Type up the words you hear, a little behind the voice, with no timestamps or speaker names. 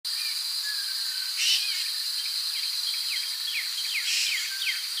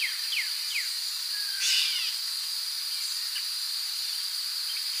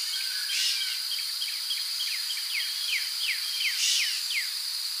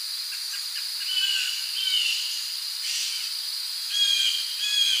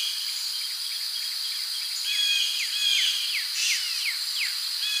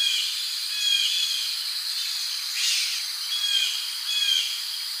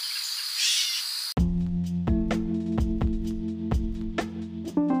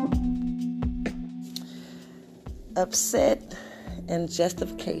Upset and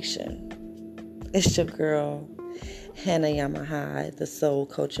justification. It's your girl, Hannah Yamahai, the Soul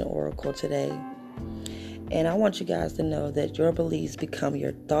Coaching Oracle today. And I want you guys to know that your beliefs become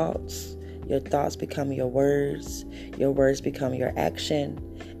your thoughts become your words become your action,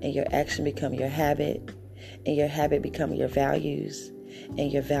 and your action become your habit, and your habit become your values,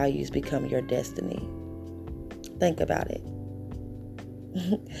 and your values become your destiny. Think about it.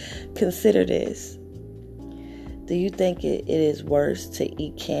 Consider this. Do you think it is worse to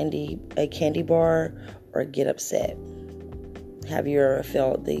eat a candy bar, or get upset? Have you ever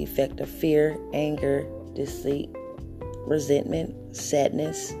felt the effect of fear, anger, deceit, resentment,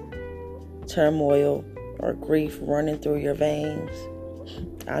 sadness, turmoil, or grief running through your veins?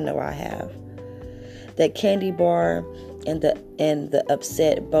 I know I have. That candy bar and the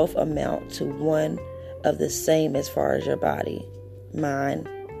upset both amount to one of the same as far as your body, mind,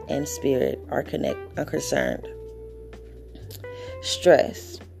 and spirit are concerned.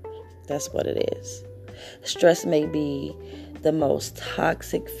 Stress. That's what it is. Stress may be the most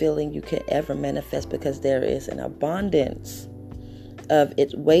toxic feeling you can ever manifest because there is an abundance of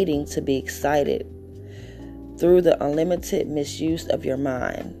it waiting to be excited through the unlimited misuse of your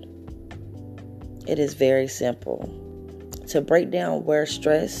mind. It is very simple to break down where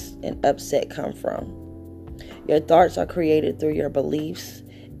stress and upset come from. Your thoughts are created through your beliefs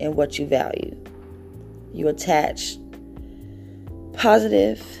and what you value. You attach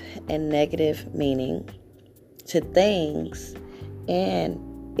positive and negative meaning to things and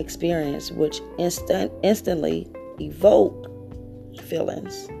experience, which instantly evoke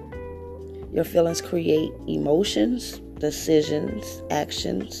feelings. Your feelings create emotions, decisions,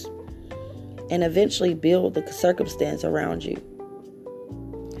 actions, and eventually build the circumstance around you.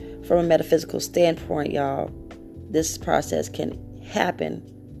 From a metaphysical standpoint, y'all, this process can happen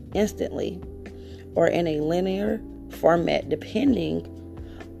instantly or in a linear format depending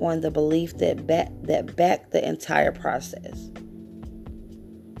on the belief that back the entire process.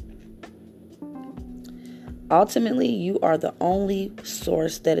 Ultimately, you are the only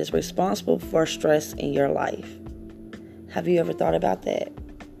source that is responsible for stress in your life. Have you ever thought about that?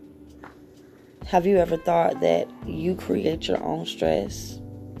 Have you ever thought that you create your own stress?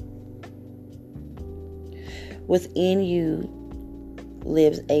 Within you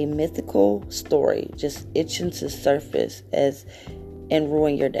lives a mythical story just itching to surface and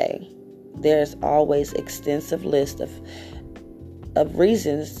ruin your day. There's always extensive list of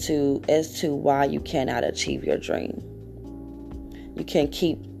reasons as to why you cannot achieve your dream. You can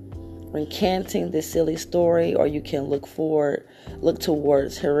keep recanting this silly story, or you can look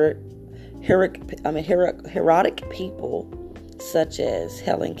towards heroic people such as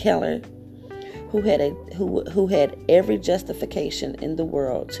Helen Keller, who had every justification in the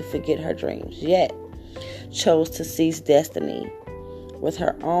world to forget her dreams, yet chose to seize destiny with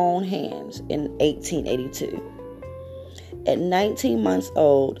her own hands in 1882. At 19 months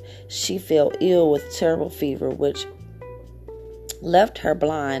old, she fell ill with terrible fever, which left her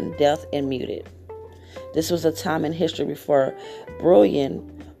blind, deaf, and muted. This was a time in history before Braille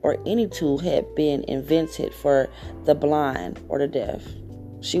or any tool had been invented for the blind or the deaf.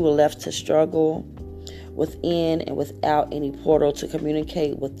 She was left to struggle within and without any portal to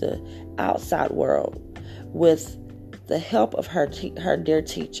communicate with the outside world. With the help of her dear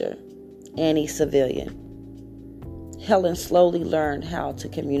teacher, Annie Civilian, Helen slowly learned how to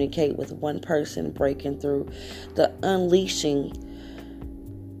communicate with one person, breaking through and unleashing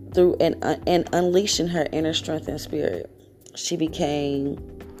her inner strength and spirit. She became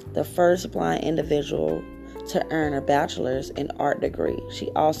the first blind individual to earn a bachelor's in art degree. She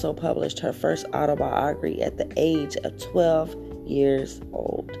also published her first autobiography at the age of 12 years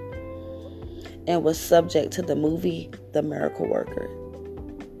old and was subject to the movie The Miracle Worker.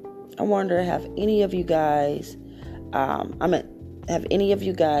 I wonder, have any of you guys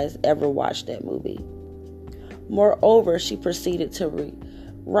ever watched that movie? Moreover, she proceeded to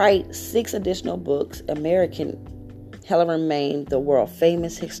write 6 additional books. Helen remained the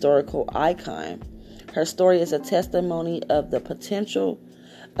world-famous historical icon. Her story is a testimony of the potential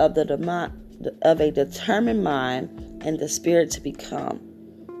of a determined mind and the spirit to become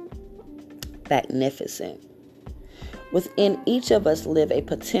magnificent. Within each of us live a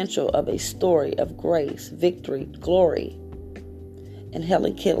potential of a story of grace, victory, glory. And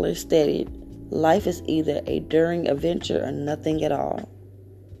Helen Keller stated, life is either a daring adventure or nothing at all.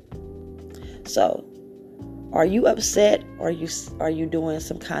 So, are you upset, or are you doing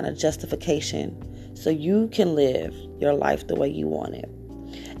some kind of justification so you can live your life the way you want it?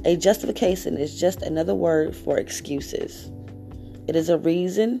 A justification is just another word for excuses. It is a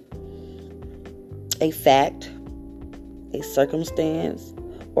reason, a fact, a circumstance,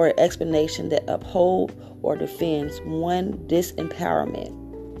 or an explanation that upholds or defends one disempowerment.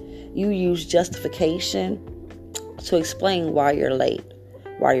 You use justification to explain why you're late,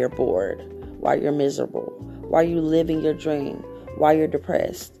 why you're bored, why you're miserable, why you're living your dream, why you're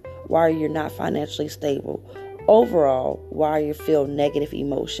depressed, why you're not financially stable, overall, why you feel negative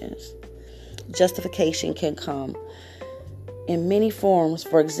emotions. Justification can come in many forms.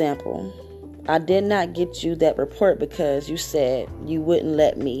 For example, I did not get you that report because you said you wouldn't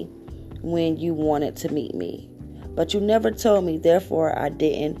let me when you wanted to meet me. But you never told me, therefore I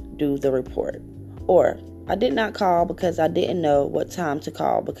didn't do the report. Or, I did not call because I didn't know what time to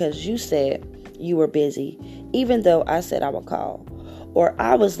call because you said you were busy, even though I said I would call. Or,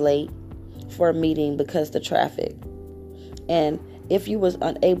 I was late for a meeting because the traffic. And if you was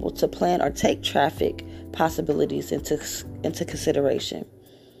unable to plan or take traffic possibilities into consideration.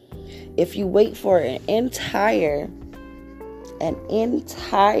 If you wait for the entire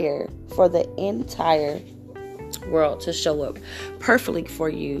world to show up perfectly for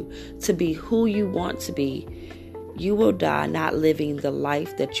you to be who you want to be, you will die not living the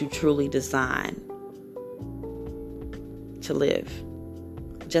life that you truly designed to live.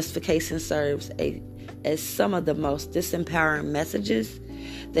 Justification serves as some of the most disempowering messages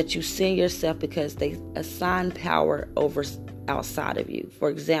that you send yourself because they assign power over outside of you. For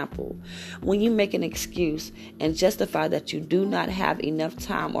example, when you make an excuse and justify that you do not have enough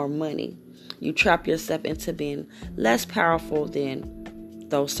time or money, you trap yourself into being less powerful than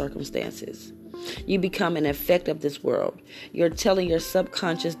those circumstances. You become an effect of this world. You're telling your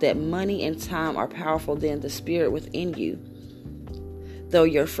subconscious that money and time are powerful than the spirit within you. Though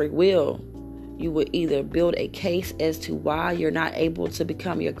your free will, you would either build a case as to why you're not able to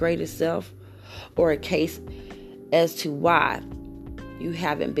become your greatest self, or a case as to why you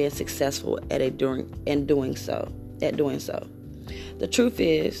haven't been successful at doing so. The truth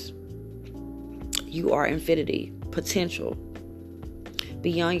is, you are infinity, potential,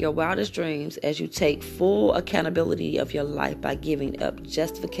 beyond your wildest dreams as you take full accountability of your life by giving up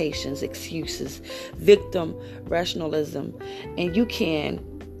justifications, excuses, victim rationalism, and you can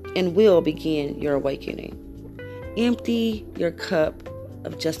and will begin your awakening. Empty your cup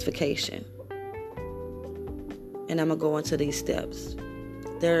of justification. And I'm going to go into these steps.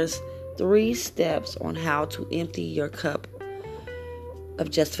 There's 3 steps on how to empty your cup of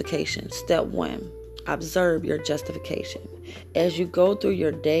justification. Step 1, observe your justification. As you go through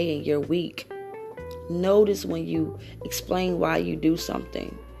your day and your week, notice when you explain why you do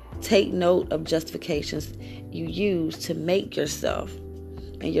something. Take note of justifications you use to make yourself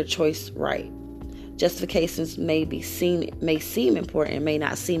and your choice right. Justifications may seem important, may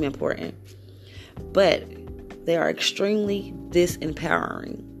not seem important, but they are extremely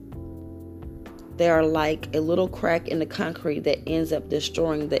disempowering. They are like a little crack in the concrete that ends up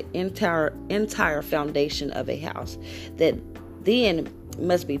destroying the entire foundation of a house that then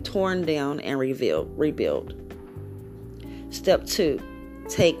must be torn down and rebuilt. Step 2,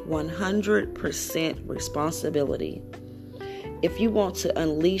 take 100% responsibility. If you want to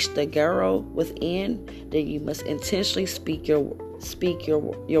unleash the Garo within, then you must intentionally speak your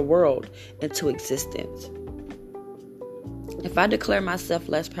world into existence. If I declare myself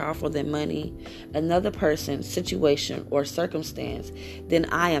less powerful than money, another person, situation, or circumstance, then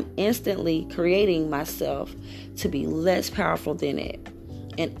I am instantly creating myself to be less powerful than it.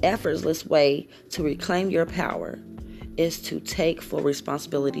 An effortless way to reclaim your power is to take full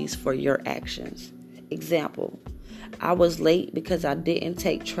responsibilities for your actions. Example, I was late because I didn't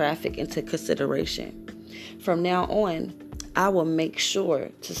take traffic into consideration. From now on, I will make sure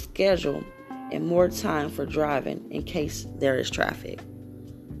to schedule and more time for driving in case there is traffic.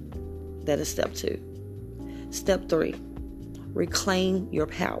 That is step 2. Step 3, reclaim your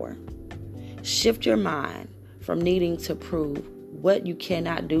power. Shift your mind from needing to prove what you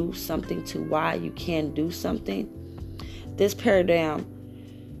cannot do something to why you can do something. This paradigm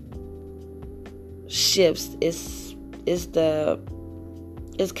shifts is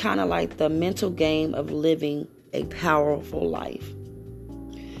kind of like the mental game of living a powerful life.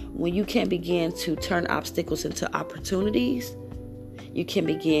 When you can begin to turn obstacles into opportunities, you can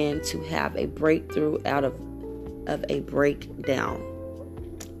begin to have a breakthrough out of a breakdown.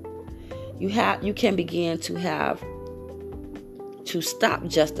 You can begin to stop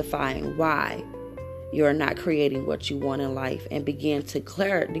justifying why you're not creating what you want in life and begin to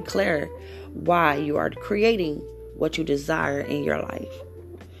declare why you are creating what you desire in your life.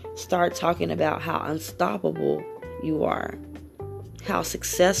 Start talking about how unstoppable you are, how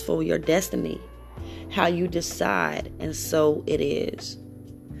successful your destiny, how you decide, and so it is.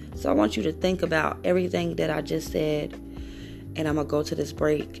 So I want you to think about everything that I just said. And I'm going to go to this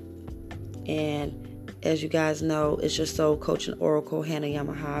break. And as you guys know, it's your soul coach and oracle, Hannah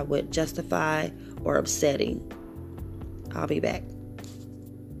Yamahai, with Justify or Upsetting. I'll be back.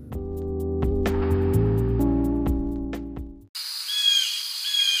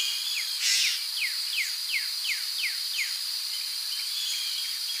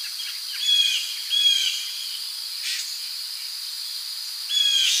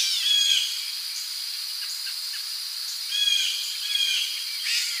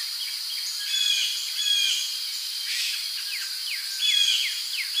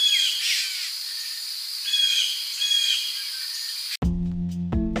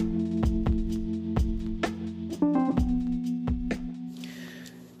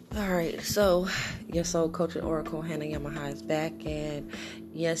 Alright, so your soul coach and oracle, Hannah Yamahai, is back. And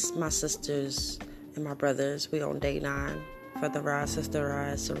yes, my sisters and my brothers, we on day 9 for the Rise Sister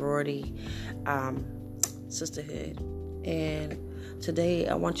Rise sorority sisterhood. And today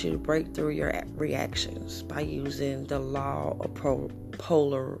I want you to break through your reactions by using the law of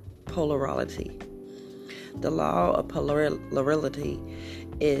polarity. The law of polarity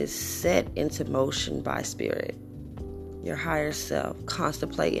is set into motion by spirit. Your higher self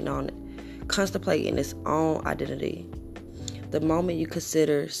contemplating its own identity. The moment you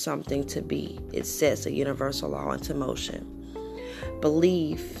consider something to be, it sets a universal law into motion.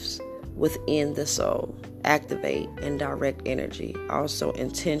 Beliefs within the soul activate and direct energy. Also,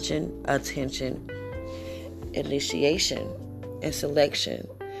 intention, attention, initiation, and selection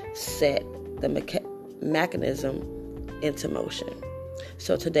set the mechanism into motion.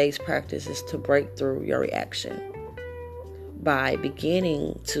 So today's practice is to break through your reaction by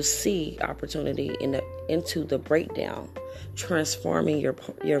beginning to see opportunity into the breakdown, transforming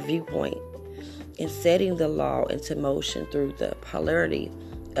your viewpoint, and setting the law into motion through the polarity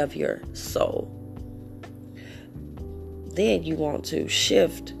of your soul. Then you want to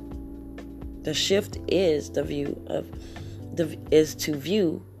shift. The shift is to view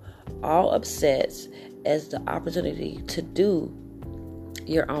all upsets as the opportunity to do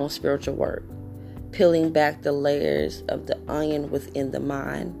your own spiritual work. Peeling back the layers of the onion within the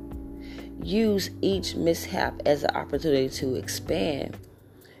mind. Use each mishap as an opportunity to expand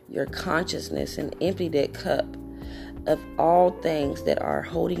your consciousness and empty that cup of all things that are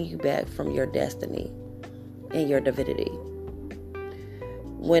holding you back from your destiny and your divinity.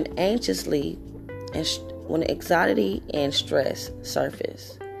 When anxiety and stress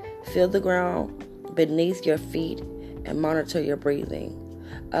surface, feel the ground beneath your feet and monitor your breathing,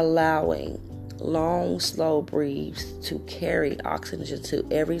 allowing long, slow breaths to carry oxygen to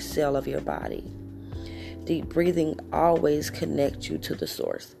every cell of your body. Deep breathing always connects you to the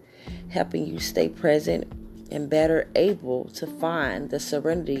source, helping you stay present and better able to find the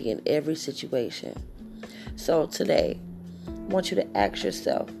serenity in every situation. So today, I want you to ask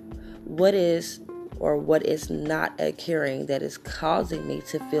yourself, what is not occurring that is causing me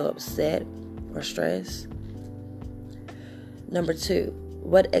to feel upset or stressed? Number 2,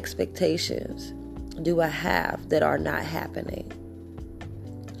 what expectations do I have that are not happening?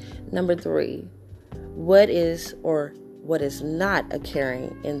 Number 3, what is not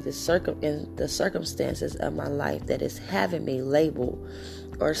occurring in the circumstances of my life that is having me labeled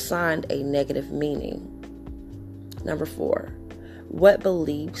or assigned a negative meaning? Number 4, what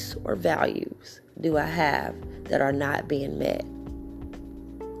beliefs or values do I have that are not being met?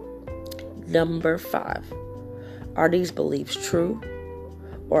 Number 5, are these beliefs true,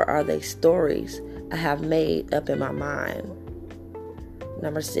 or are they stories I have made up in my mind?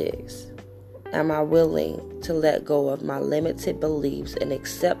 Number 6, am I willing to let go of my limited beliefs and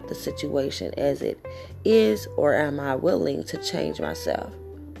accept the situation as it is, or am I willing to change myself?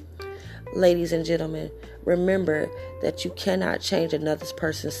 Ladies and gentlemen, remember that you cannot change another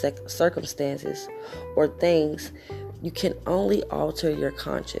person's circumstances or things. You can only alter your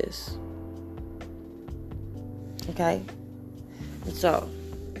conscience. Okay? So,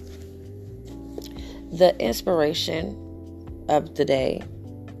 the inspiration of the day,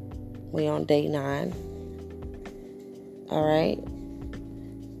 we on day 9, all right,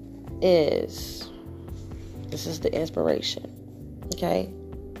 this is the inspiration, okay?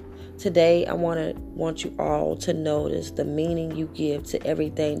 Today, I want you all to notice the meaning you give to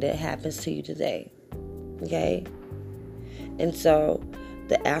everything that happens to you today, okay? And so,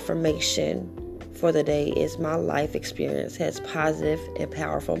 the affirmation for the day is, my life experience has positive and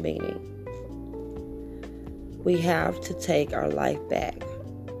powerful meaning. We have to take our life back.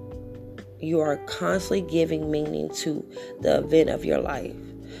 You are constantly giving meaning to the event of your life.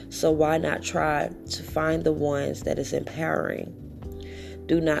 So why not try to find the ones that is empowering?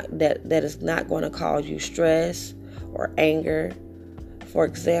 That is not going to cause you stress or anger. For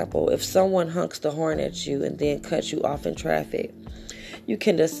example, if someone honks the horn at you and then cuts you off in traffic, you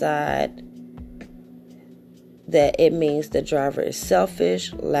can decide that it means the driver is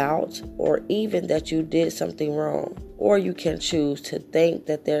selfish, loud, or even that you did something wrong. Or you can choose to think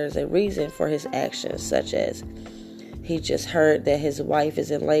that there is a reason for his actions, such as he just heard that his wife is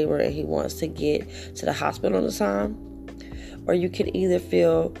in labor and he wants to get to the hospital on time. Or you can either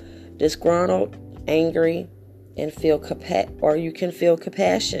feel disgruntled, angry, and or you can feel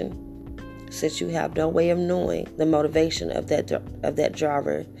compassion, since you have no way of knowing the motivation of that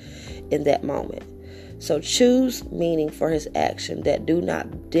driver in that moment. So choose meaning for his action that do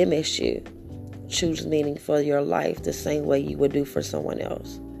not diminish you. Choose meaning for your life the same way you would do for someone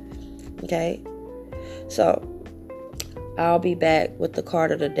else. Okay? So I'll be back with the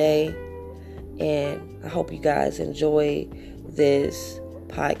card of the day, and I hope you guys enjoy this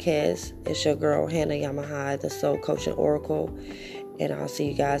podcast. It's your girl, Hannah Yamahai, the Soul Coach and Oracle, and I'll see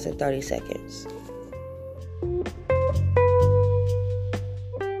you guys in 30 seconds.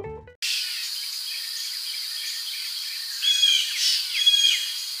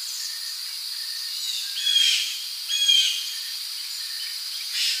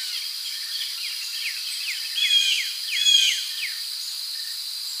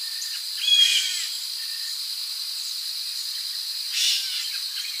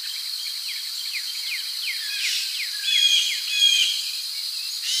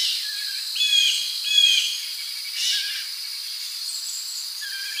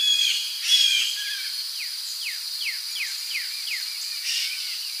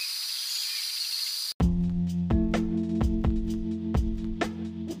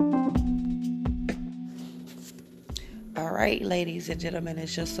 All right, ladies and gentlemen,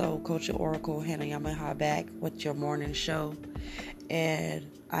 it's your Soul Coach and Oracle, Hannah Yamaha, back with your morning show. And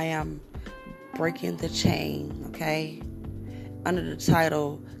I am breaking the chain, okay? Under the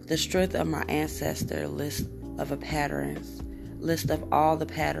title, The Strength of My Ancestor, List of all the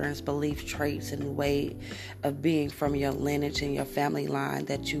patterns, belief traits, and way of being from your lineage and your family line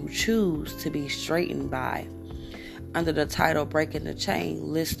that you choose to be straightened by. Under the title, Breaking the Chain,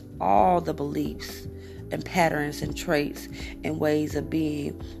 list all the beliefs and patterns and traits and ways of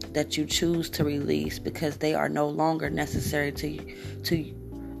being that you choose to release because they are no longer necessary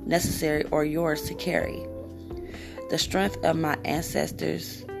or yours to carry. The strength of my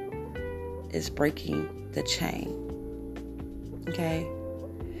ancestors is breaking the chain. Okay?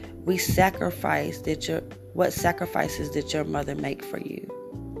 What sacrifices did your mother make for you?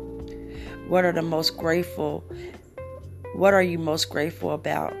 What are you most grateful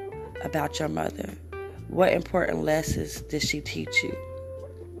about your mother? What important lessons did she teach you?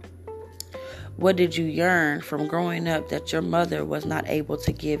 What did you yearn from growing up that your mother was not able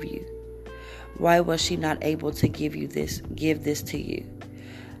to give you? Why was she not able to give this to you?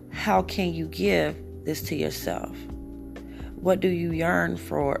 How can you give this to yourself? What do you yearn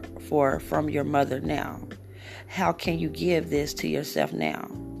for from your mother now? How can you give this to yourself now?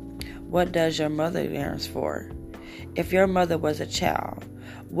 What does your mother yearn for? If your mother was a child,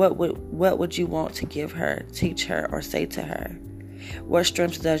 what would you want to give her, teach her, or say to her? What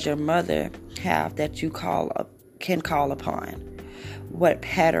strengths does your mother have that you can call upon? What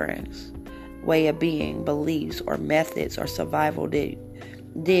patterns, way of being, beliefs, or methods or survival did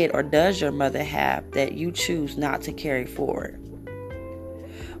or does your mother have that you choose not to carry forward?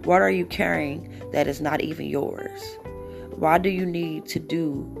 What are you carrying that is not even yours? What do you need to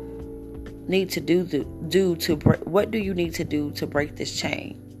do to break this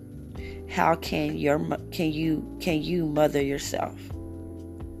chain? How can you mother yourself?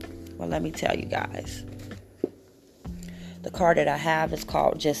 Well, let me tell you guys. The card that I have is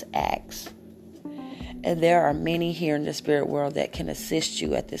called Just Ask. And there are many here in the spirit world that can assist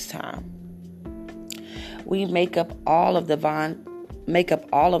you at this time. We make up all of the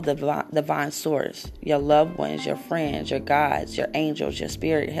divine source, your loved ones, your friends, your guides, your angels, your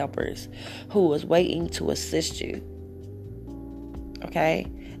spirit helpers, who is waiting to assist you. Okay?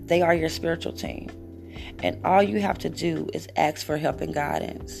 They are your spiritual team. And all you have to do is ask for help and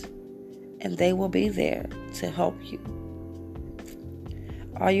guidance. And they will be there to help you.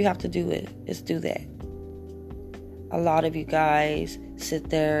 All you have to do is do that. A lot of you guys sit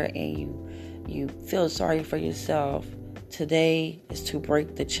there and you feel sorry for yourself. Today is to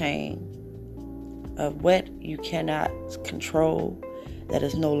break the chain of what you cannot control that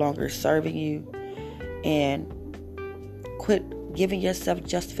is no longer serving you, and quit giving yourself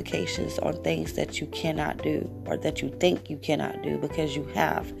justifications on things that you cannot do or that you think you cannot do, because you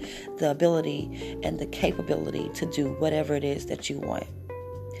have the ability and the capability to do whatever it is that you want.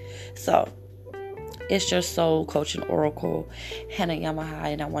 So It's your soul coach and oracle, Hannah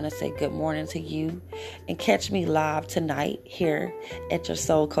Yamahai, and I want to say good morning to you. And catch me live tonight here at your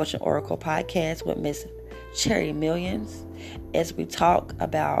Soul Coach and Oracle podcast with Miss Cherry Millions, as we talk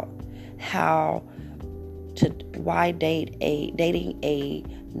about why dating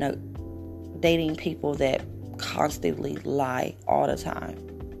people that constantly lie all the time.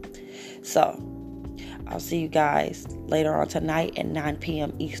 So I'll see you guys later on tonight at 9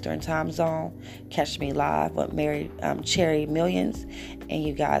 p.m. Eastern time zone. Catch me live with Cherry Millions, and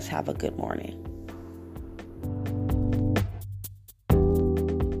you guys have a good morning.